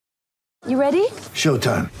You ready?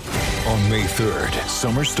 Showtime. On May 3rd,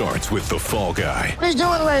 summer starts with The Fall Guy. Let's do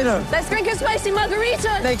it later. Let's drink a spicy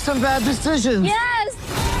margarita. Make some bad decisions.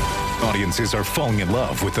 Yes! Audiences are falling in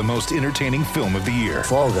love with the most entertaining film of the year.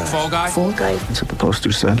 Fall Guy. Fall Guy? Fall Guy. That's what the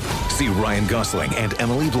poster said. See Ryan Gosling and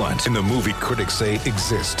Emily Blunt in the movie critics say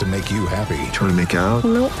exists to make you happy. Trying to make it out?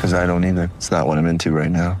 Nope. Because I don't either. It's not what I'm into right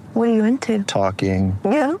now. What are you into? Talking.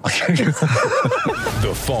 Yeah.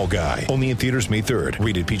 The Fall Guy. Only in theaters May 3rd.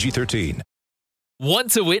 Rated PG-13.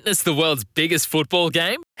 Want to witness the world's biggest football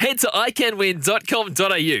game? Head to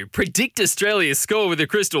iCanWin.com.au, predict Australia's score with a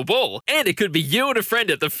crystal ball, and it could be you and a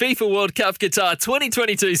friend at the FIFA World Cup Qatar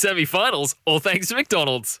 2022 semi-finals, all thanks to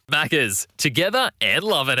McDonald's. Maccas, together and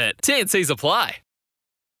loving it. TNCs apply.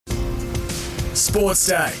 Sports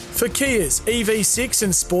Day for Kia's EV6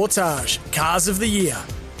 and Sportage, Cars of the Year.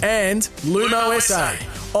 And Lumo SA,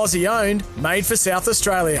 Aussie-owned, made for South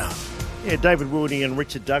Australia. Yeah, David Wildy and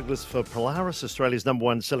Richard Douglas for Polaris, Australia's number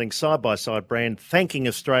one selling side-by-side brand, thanking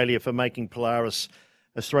Australia for making Polaris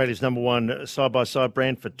Australia's number one side-by-side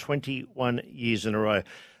brand for 21 years in a row.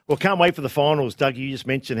 Well, can't wait for the finals. Doug, you just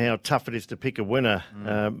mentioned how tough it is to pick a winner.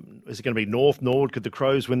 Is it going to be North, Nord? Could the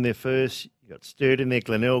Crows win their first? You've got Sturt in there,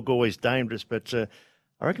 Glenelg, always dangerous. But I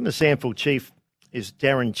reckon the Sandford chief is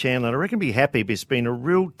Darren Chandler. I reckon he'll be happy, but it's been a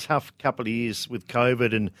real tough couple of years with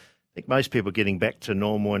COVID, and I think most people are getting back to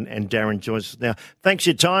normal, and Darren joins us now. Thanks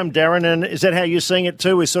for your time, Darren. And is that how you're seeing it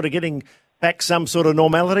too? We're sort of getting back some sort of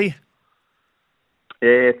normality?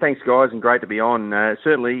 Yeah, thanks, guys, and great to be on.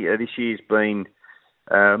 Certainly, this year's been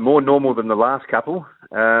more normal than the last couple,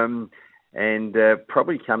 and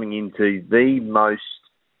probably coming into the most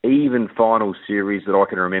even final series that I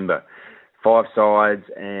can remember. 5 sides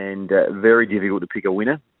and very difficult to pick a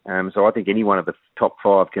winner. So I think any one of the top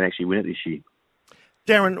 5 can actually win it this year.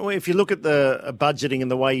 Darren, if you look at the budgeting and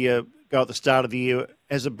the way you go at the start of the year,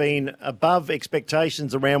 has it been above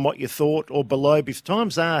expectations around what you thought or below? Because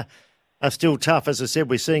times are still tough. As I said,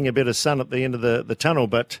 we're seeing a bit of sun at the end of the tunnel,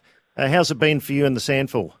 but how's it been for you in the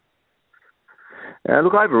Sandford?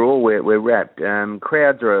 Look, overall, we're wrapped.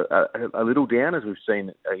 Crowds are a little down, as we've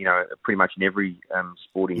seen, pretty much in every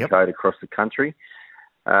sporting code across the country.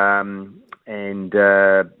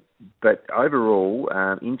 But overall,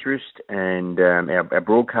 interest and our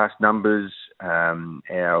broadcast numbers,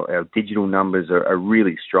 our digital numbers are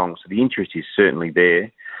really strong. So the interest is certainly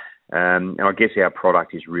there. And I guess our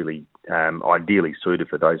product is really ideally suited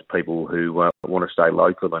for those people who want to stay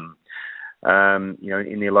local and,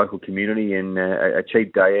 in their local community, and a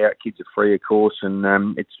cheap day out. Kids are free, of course,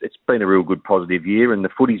 and it's been a real good positive year, and the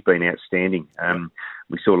footy's been outstanding.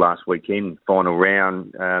 We saw last weekend, final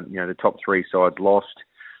round, the top 3 sides lost.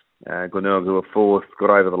 Glenelg, who were 4th,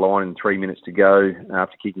 got over the line in 3 minutes to go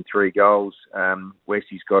after kicking 3 goals.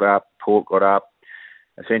 Westies got up, Port got up.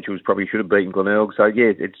 Essentials probably should have beaten Glenelg. So,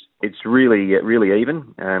 yeah, it's really, really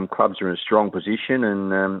even. Clubs are in a strong position,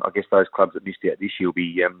 and I guess those clubs that missed out this year will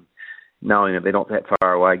be knowing that they're not that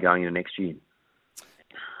far away going into next year.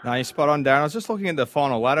 No, you're spot on, Darren. I was just looking at the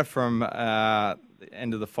final ladder from the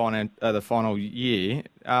end of the final year.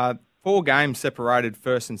 4 games separated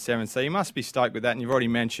 1st and 7th, so you must be stoked with that, and you've already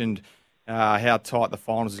mentioned how tight the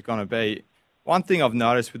finals is going to be. One thing I've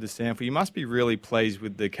noticed with the Sandford, you must be really pleased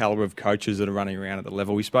with the calibre of coaches that are running around at the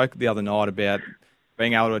level. We spoke the other night about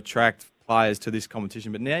being able to attract players to this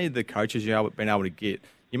competition, but now the coaches you've been able to get,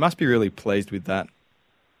 you must be really pleased with that.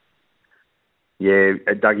 Yeah,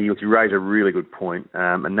 Dougie, you raise a really good point,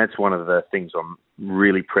 and that's one of the things I'm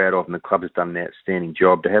really proud of, and the club has done an outstanding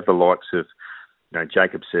job to have the likes of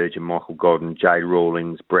Jacob Surgeon, Michael Godden, Jade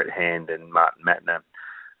Rawlings, Brett Hand and Martin Matner.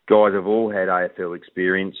 Guys have all had AFL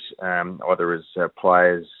experience, either as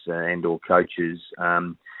players and or coaches,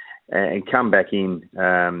 and come back in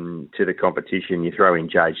to the competition. You throw in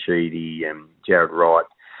Jade Sheedy, Jared Wright,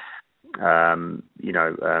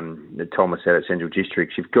 the Thomas out at Central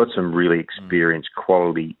Districts. You've got some really experienced,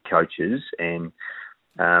 quality coaches, and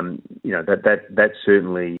that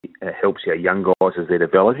certainly helps our young guys as they're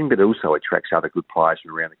developing, but it also attracts other good players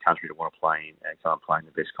from around the country to want to play in and go and play in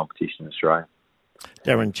the best competition in Australia.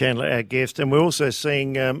 Darren Chandler, our guest, and we're also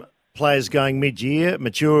seeing players going mid-year,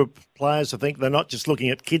 mature players. I think they're not just looking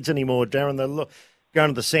at kids anymore, Darren. They're going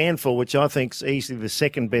to the Sandford, which I think is easily the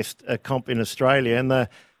second best comp in Australia,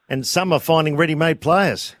 and some are finding ready-made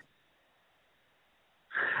players.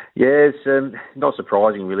 Yeah, it's not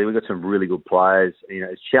surprising, really. We've got some really good players.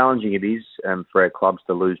 As challenging it is for our clubs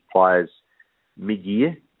to lose players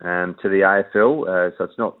mid-year to the AFL, so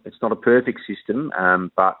it's not a perfect system.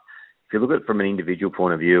 But if you look at it from an individual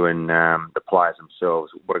point of view and the players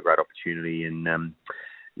themselves, what a great opportunity. And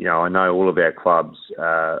I know all of our clubs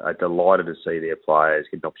are delighted to see their players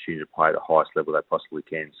get an opportunity to play at the highest level they possibly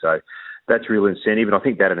can. So that's real incentive, and I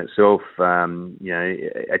think that in itself,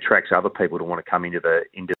 attracts other people to want to come into the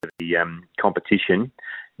competition,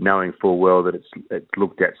 knowing full well that it's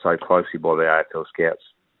looked at so closely by the AFL scouts.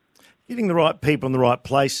 Getting the right people in the right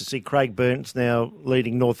place. To see Craig Burns now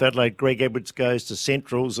leading North Adelaide, Greg Edwards goes to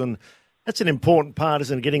Centrals, and that's an important part,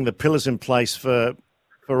 isn't it? Getting the pillars in place for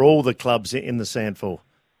all the clubs in the SANFL.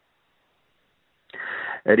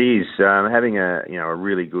 It is having a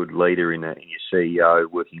really good leader in your CEO,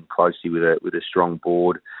 working closely with a strong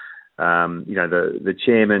board. The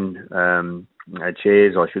chairman,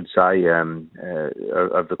 chairs, I should say,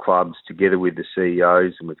 of the clubs, together with the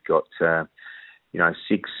CEOs, and we've got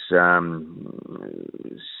six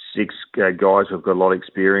guys who've got a lot of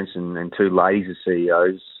experience, and two ladies as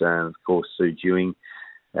CEOs. Of course, Sue Dewing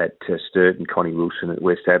at Sturt and Connie Wilson at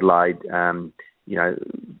West Adelaide.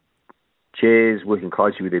 Chairs working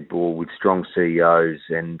closely with their board, with strong CEOs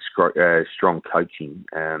and strong coaching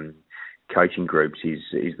groups is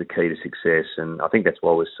the key to success. And I think that's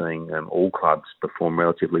why we're seeing all clubs perform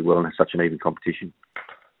relatively well in such an even competition.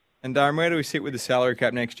 And Darren, where do we sit with the salary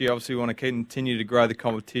cap next year? Obviously, we want to continue to grow the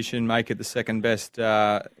competition, make it the second best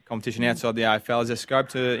competition outside the AFL. Is there scope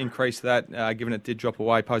to increase that, given it did drop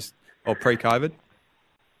away pre-COVID?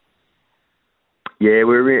 Yeah,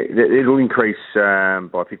 it'll increase by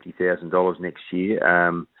 $50,000 next year,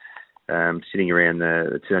 sitting around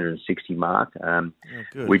the 260 mark,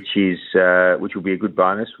 which will be a good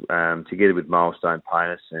bonus, together with milestone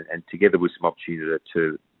payments and together with some opportunity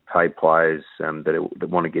to pay players that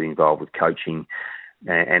want to get involved with coaching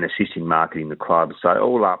and assist in marketing the club. So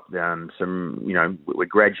all up, we're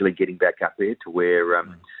gradually getting back up there to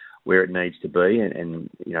where it needs to be, and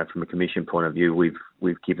from a commission point of view,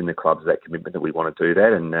 we've given the clubs that commitment that we want to do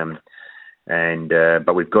that,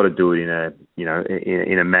 but we've got to do it in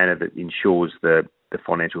a manner that ensures the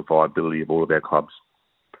financial viability of all of our clubs.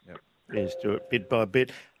 Yes, do it bit by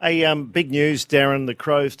bit. Big news, Darren, the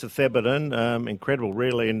Crows to Thebarton. Incredible,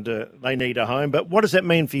 really, and they need a home. But what does that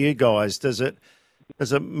mean for you guys? Does it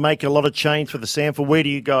make a lot of change for the SANFL? Where do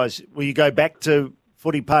you guys, will you go back to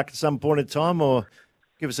Footy Park at some point in time, or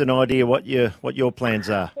give us an idea what your plans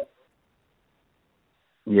are?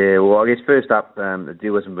 Yeah, well, I guess first up, the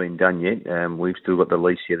deal hasn't been done yet. We've still got the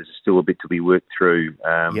lease here. There's still a bit to be worked through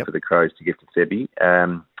for the Crows to get to Thebe.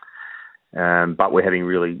 But we're having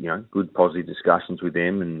really, good positive discussions with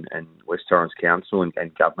them and West Torrens Council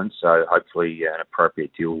and government. So hopefully an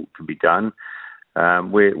appropriate deal can be done.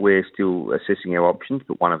 We're still assessing our options,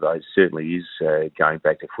 but one of those certainly is going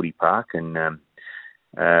back to Footy Park. And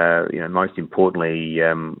most importantly,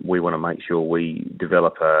 we want to make sure we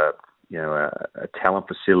develop a talent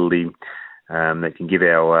facility that can give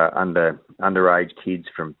our underage kids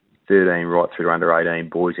from 13 right through to under 18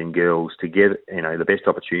 boys and girls to get the best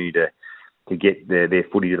opportunity to get their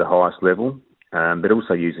footy to the highest level, but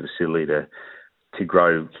also use the facility to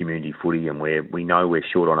grow community footy, and where we know we're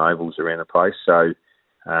short on ovals around the place. So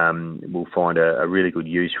we'll find a really good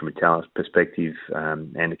use from a talent perspective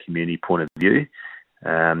and a community point of view.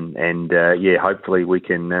 Hopefully we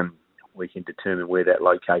can determine where that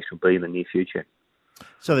location will be in the near future.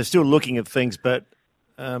 So they're still looking at things, but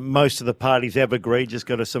most of the parties have agreed. Just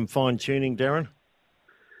got some fine tuning, Darren.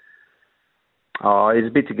 Oh, there's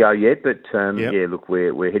a bit to go yet, but look,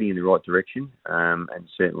 we're heading in the right direction, and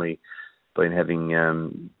certainly been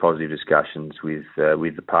having positive discussions with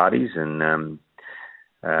the parties, and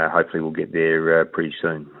hopefully we'll get there pretty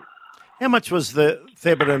soon. How much was the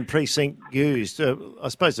Thebarton precinct used? I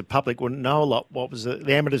suppose the public wouldn't know a lot. What was it?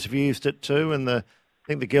 The amateurs have used it too, and I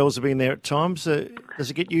think the girls have been there at times. Does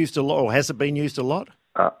it get used a lot, or has it been used a lot?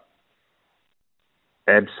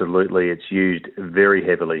 Absolutely, it's used very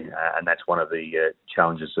heavily, and that's one of the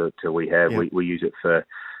challenges that we have. Yeah. We use it for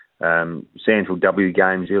SANFL W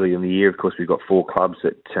games early in the year. Of course, we've got 4 clubs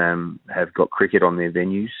that have got cricket on their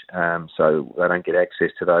venues, so they don't get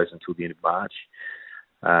access to those until the end of March.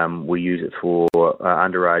 We use it for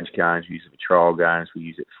underage games, we use it for trial games, we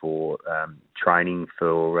use it for training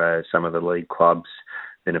for some of the league clubs.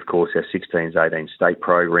 Then, of course, our 16s, 18 state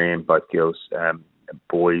program, both girls,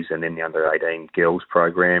 boys, and then the under 18 girls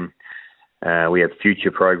program. We have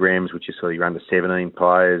future programs, which is sort of your under 17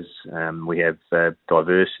 players. We have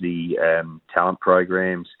diversity talent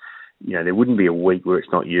programs. There wouldn't be a week where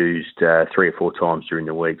it's not used 3 or 4 times during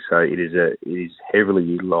the week. So it is heavily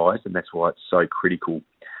utilised, and that's why it's so critical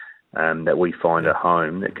that we find a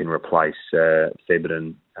home that can replace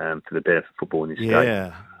Thebarton for the benefit of football in this state.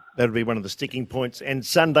 Yeah, that'll be one of the sticking points. And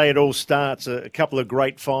Sunday it all starts. A couple of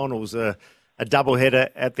great finals. A doubleheader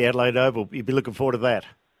at the Adelaide Oval. You'd be looking forward to that.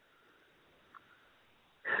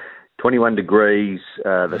 21 degrees.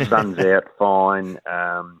 The sun's out fine.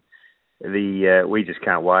 We just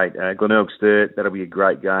can't wait. Glenelg Sturt, that'll be a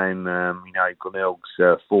great game.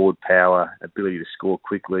 Glenelg's forward power, ability to score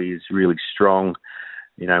quickly is really strong.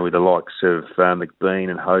 With the likes of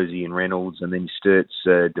McBean and Hosey and Reynolds, and then Sturt's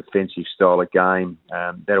defensive style of game.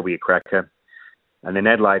 That'll be a cracker. And then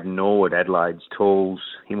Adelaide and Norwood. Adelaide's Talls,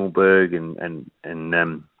 Himmelberg and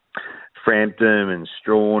Frampton and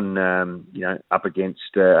Strawn, up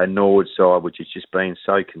against a Norwood side which has just been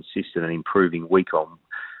so consistent and improving week on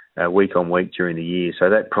week during the year.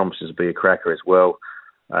 So that promises to be a cracker as well.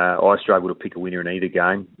 I struggle to pick a winner in either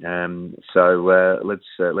game.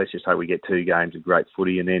 Let's just hope we get 2 games of great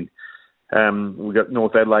footy, and then we've got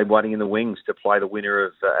North Adelaide waiting in the wings to play the winner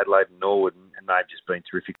of Adelaide and Norwood, and they've just been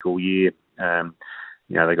terrific all year.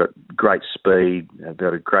 They've got great speed. They've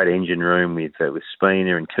got a great engine room with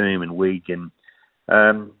Spina and Coombe and Wigg, and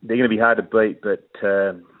they're going to be hard to beat. But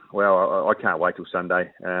I can't wait till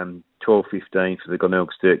Sunday. 12:15 for the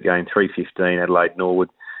Glenelg Sturt game. 3:15 Adelaide Norwood.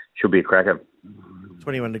 Should be a cracker.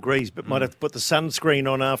 21 degrees, but might have to put the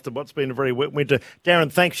sunscreen on after what's been a very wet winter.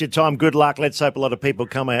 Darren, thanks for your time. Good luck. Let's hope a lot of people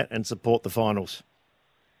come out and support the finals.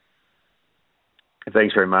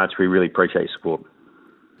 Thanks very much. We really appreciate your support.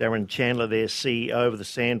 Darren Chandler there, CEO of the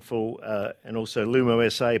Sandful, and also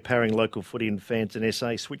Lumo SA, powering local footy and fans in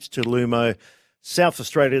SA. Switched to Lumo. South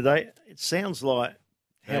Australia today. It sounds like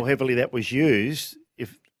how heavily that was used.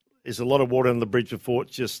 If there's a lot of water on the bridge before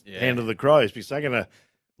it's just hand of the crows, because they're going to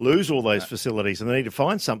lose all those facilities and they need to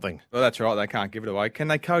find something. Well, that's right. They can't give it away. Can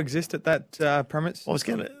they coexist at that premise?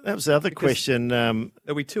 That was the other question.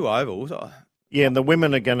 There'll be 2 ovals. Yeah, and the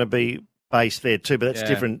women are going to be based there too, but that's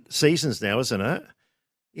different seasons now, isn't it?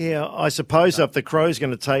 Yeah, I suppose if the Crows going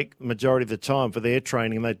to take the majority of the time for their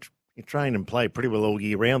training, they train and play pretty well all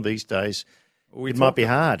year round these days. It might be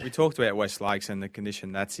hard. We talked about West Lakes and the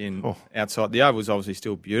condition that's in outside. The oval's obviously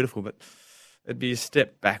still beautiful, but it'd be a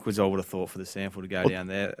step backwards, I would have thought, for the Sandful to go down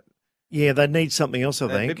there. Yeah, they need something else, I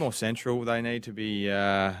think. A bit more central. They need to be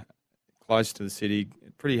close to the city.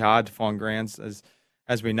 Pretty hard to find grounds,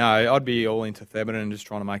 as we know. I'd be all into Thebarton and just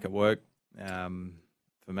trying to make it work for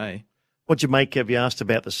me. What'd you make? Have you asked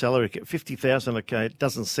about the salary? 50,000, okay, it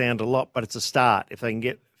doesn't sound a lot, but it's a start. If they can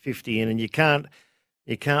get 50 in, and you can't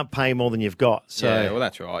pay more than you've got. So yeah, well,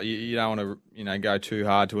 that's right. You don't want to go too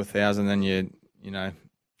hard to 1,000, then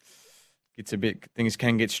it's a bit, things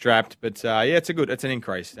can get strapped. But it's an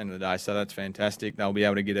increase at the end of the day. So that's fantastic. They'll be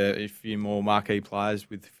able to get a few more marquee players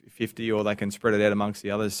with 50, or they can spread it out amongst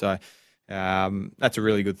the others. So that's a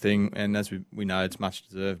really good thing, and as we know, it's much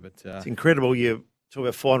deserved. But it's incredible. You talk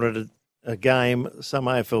about 400 a game. Some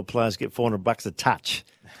AFL players get $400 a touch.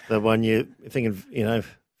 The one you're thinking,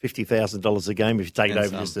 $50,000 a game if you take it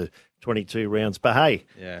over just the 22 rounds. But hey,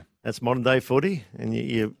 that's modern day footy,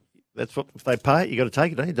 and that's what if they pay it, you got to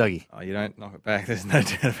take it, don't you, Dougie? Oh, you don't knock it back. There's no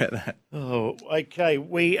doubt about that. Oh, okay.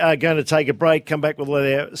 We are going to take a break. Come back with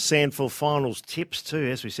our Sandful finals tips too.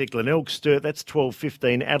 As we said, Glenelg Sturt, that's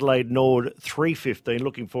 12:15. Adelaide Norwood 3:15.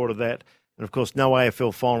 Looking forward to that. And, of course, no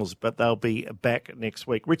AFL finals, but they'll be back next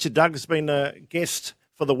week. Richard Douglas has been a guest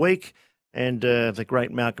for the week, and the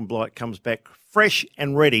great Malcolm Blight comes back fresh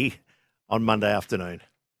and ready on Monday afternoon.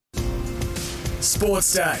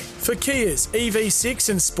 Sports Day for Kia's EV6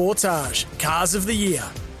 and Sportage, Cars of the Year.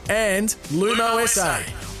 And Lumo SA,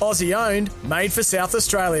 Aussie owned, made for South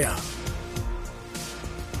Australia.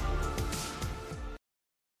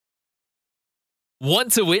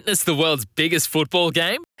 Want to witness the world's biggest football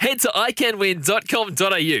game? Head to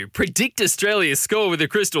iCanWin.com.au, predict Australia's score with a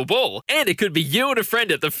crystal ball, and it could be you and a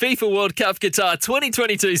friend at the FIFA World Cup Qatar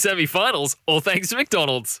 2022 semi-finals, all thanks to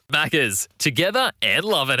McDonald's. Maccas, together and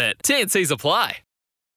loving it. TNCs apply.